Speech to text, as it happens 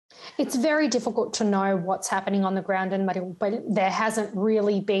It's very difficult to know what's happening on the ground in Mariupol. There hasn't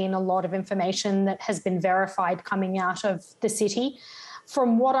really been a lot of information that has been verified coming out of the city.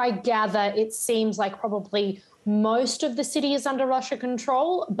 From what I gather, it seems like probably most of the city is under Russian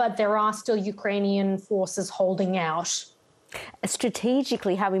control, but there are still Ukrainian forces holding out.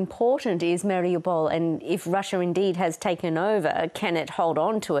 Strategically, how important is Mariupol? And if Russia indeed has taken over, can it hold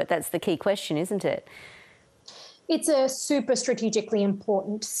on to it? That's the key question, isn't it? It's a super strategically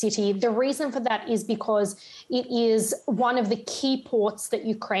important city. The reason for that is because it is one of the key ports that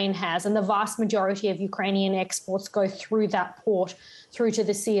Ukraine has, and the vast majority of Ukrainian exports go through that port, through to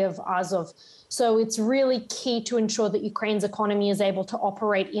the Sea of Azov. So it's really key to ensure that Ukraine's economy is able to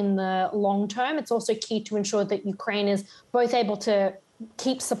operate in the long term. It's also key to ensure that Ukraine is both able to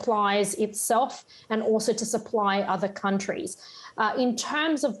keep supplies itself and also to supply other countries. In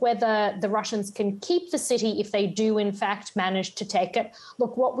terms of whether the Russians can keep the city if they do, in fact, manage to take it,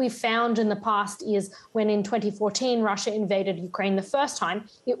 look, what we've found in the past is when in 2014 Russia invaded Ukraine the first time,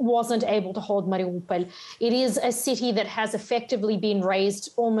 it wasn't able to hold Mariupol. It is a city that has effectively been razed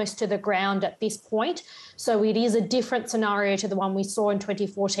almost to the ground at this point. So it is a different scenario to the one we saw in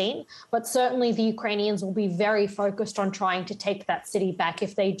 2014. But certainly the Ukrainians will be very focused on trying to take that city back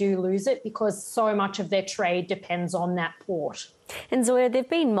if they do lose it, because so much of their trade depends on that port. And Zoya, there have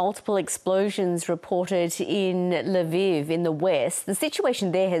been multiple explosions reported in Lviv in the west. The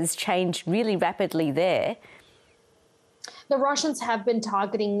situation there has changed really rapidly there. The Russians have been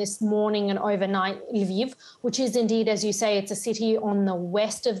targeting this morning and overnight Lviv, which is indeed, as you say, it's a city on the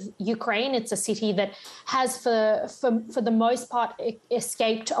west of Ukraine. It's a city that has, for the most part,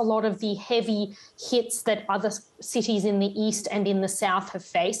 escaped a lot of the heavy hits that other cities in the east and in the south have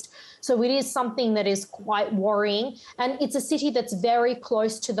faced. So it is something that is quite worrying. And it's a city that's very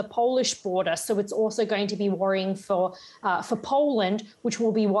close to the Polish border. So it's also going to be worrying for Poland, which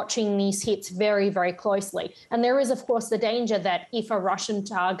will be watching these hits very, very closely. And there is, of course, the danger that if a Russian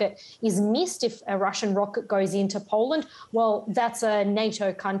target is missed, if a Russian rocket goes into Poland, well, that's a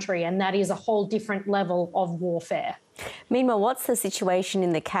NATO country, and that is a whole different level of warfare. Meanwhile, what's the situation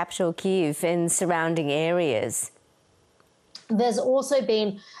in the capital, Kyiv, and surrounding areas? There's also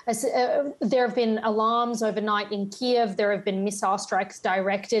been, there have been alarms overnight in Kyiv. There have been missile strikes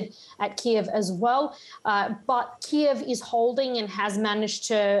directed at Kyiv as well. But Kyiv is holding and has managed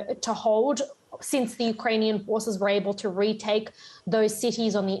to hold since the Ukrainian forces were able to retake those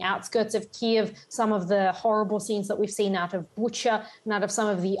cities on the outskirts of Kyiv. Some of the horrible scenes that we've seen out of Bucha and out of some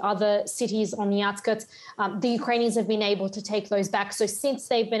of the other cities on the outskirts, the Ukrainians have been able to take those back. So since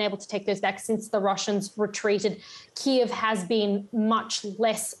they've been able to take those back, since the Russians retreated, Kyiv has been much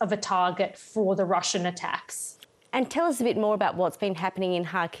less of a target for the Russian attacks. And tell us a bit more about what's been happening in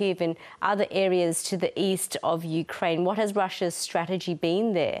Kharkiv and other areas to the east of Ukraine. What has Russia's strategy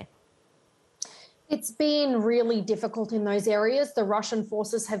been there? It's been really difficult in those areas. The Russian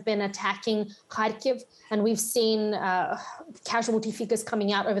forces have been attacking Kharkiv, and we've seen casualty figures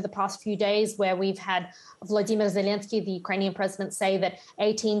coming out over the past few days where we've had Vladimir Zelensky, the Ukrainian president, say that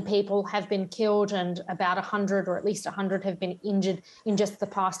 18 people have been killed and about 100 or at least 100 have been injured in just the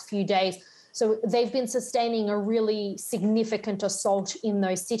past few days. So they've been sustaining a really significant assault in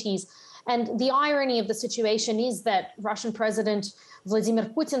those cities. And the irony of the situation is that Russian President Vladimir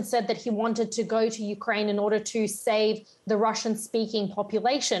Putin said that he wanted to go to Ukraine in order to save the Russian-speaking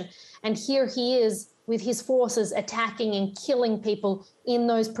population. And here he is with his forces attacking and killing people in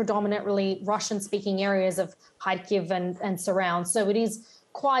those predominantly Russian-speaking areas of Kharkiv and surrounds. So it is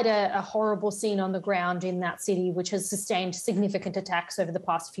quite a horrible scene on the ground in that city, which has sustained significant attacks over the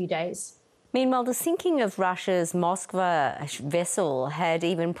past few days. Meanwhile, the sinking of Russia's Moskva vessel had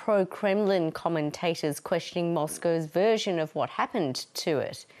even pro-Kremlin commentators questioning Moscow's version of what happened to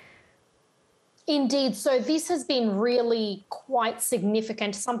it. Indeed. So this has been really quite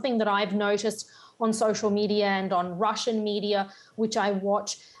significant, something that I've noticed on social media and on Russian media, which I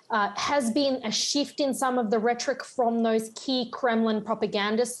watch, has been a shift in some of the rhetoric from those key Kremlin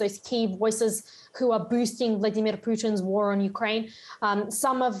propagandists, those key voices who are boosting Vladimir Putin's war on Ukraine.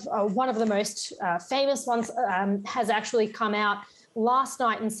 One of the most famous ones has actually come out last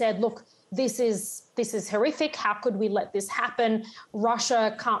night and said, look, this is horrific. How could we let this happen?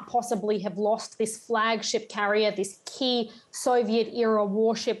 Russia can't possibly have lost this flagship carrier, this key Soviet-era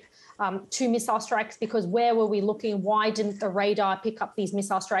warship to missile strikes, because where were we looking? Why didn't the radar pick up these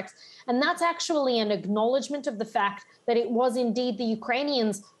missile strikes? And that's actually an acknowledgement of the fact that it was indeed the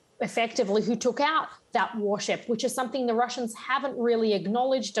Ukrainians effectively who took out that warship, which is something the Russians haven't really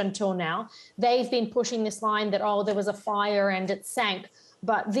acknowledged until now. They've been pushing this line that, oh, there was a fire and it sank.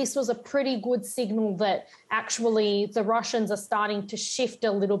 But this was a pretty good signal that actually the Russians are starting to shift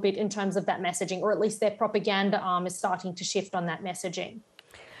a little bit in terms of that messaging, or at least their propaganda arm is starting to shift on that messaging.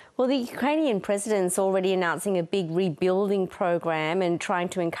 Well, the Ukrainian president's already announcing a big rebuilding program and trying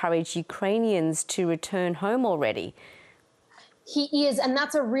to encourage Ukrainians to return home already. He is, and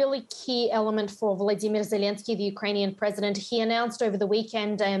that's a really key element for Volodymyr Zelensky, the Ukrainian president. He announced over the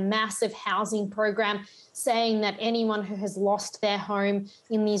weekend a massive housing program saying that anyone who has lost their home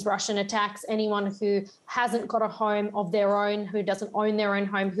in these Russian attacks, anyone who hasn't got a home of their own, who doesn't own their own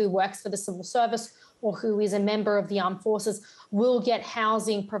home, who works for the civil service or who is a member of the armed forces, will get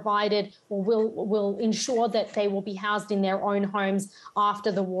housing provided, or will ensure that they will be housed in their own homes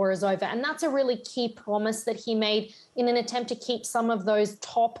after the war is over. And that's a really key promise that he made in an attempt to keep some of those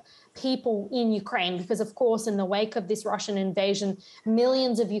top people in Ukraine, because of course, in the wake of this Russian invasion,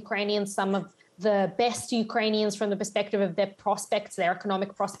 millions of Ukrainians, some of the best Ukrainians from the perspective of their prospects, their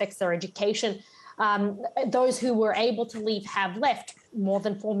economic prospects, their education, those who were able to leave have left. More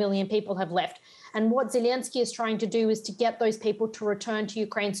than 4 million people have left. And what Zelensky is trying to do is to get those people to return to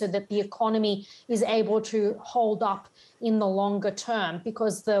Ukraine so that the economy is able to hold up in the longer term.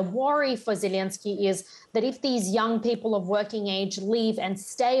 Because the worry for Zelensky is that if these young people of working age leave and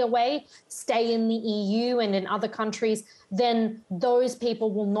stay away, stay in the EU and in other countries, then those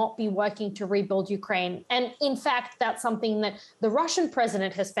people will not be working to rebuild Ukraine. And in fact, that's something that the Russian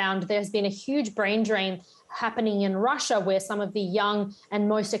president has found. There's been a huge brain drain happening in Russia, where some of the young and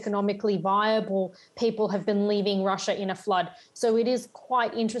most economically viable people have been leaving Russia in a flood. So it is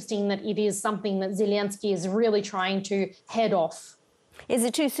quite interesting that it is something that Zelensky is really trying to head off. Is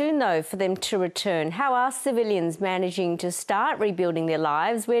it too soon, though, for them to return? How are civilians managing to start rebuilding their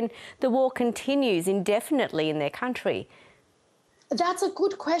lives when the war continues indefinitely in their country? That's a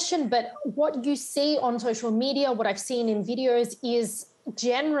good question, but what you see on social media, what I've seen in videos, is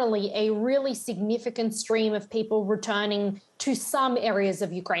generally a really significant stream of people returning to some areas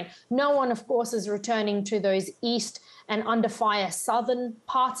of Ukraine. No one, of course, is returning to those east and under fire southern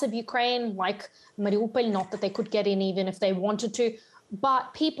parts of Ukraine, like Mariupol, not that they could get in even if they wanted to.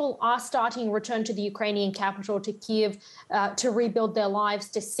 But people are starting to return to the Ukrainian capital, to Kyiv, to rebuild their lives,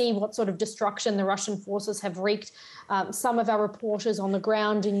 to see what sort of destruction the Russian forces have wreaked. Some of our reporters on the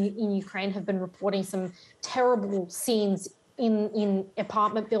ground in Ukraine have been reporting some terrible scenes in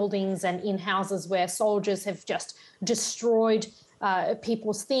apartment buildings and in houses where soldiers have just destroyed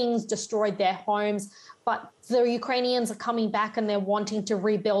people's things, destroyed their homes. But the Ukrainians are coming back and they're wanting to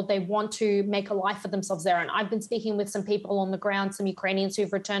rebuild. They want to make a life for themselves there. And I've been speaking with some people on the ground, some Ukrainians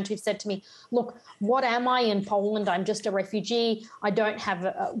who've returned, who've said to me, look, what am I in Poland? I'm just a refugee. I don't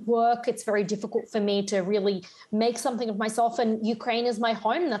have work. It's very difficult for me to really make something of myself. And Ukraine is my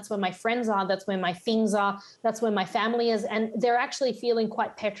home. That's where my friends are. That's where my things are. That's where my family is. And they're actually feeling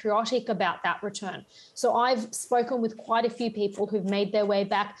quite patriotic about that return. So I've spoken with quite a few people who've made their way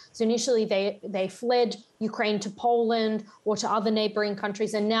back. So initially they fled Ukraine to Poland or to other neighbouring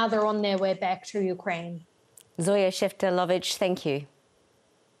countries, and now they're on their way back to Ukraine. Zoya Sheftalovich, thank you.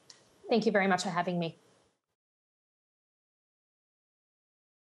 Thank you very much for having me.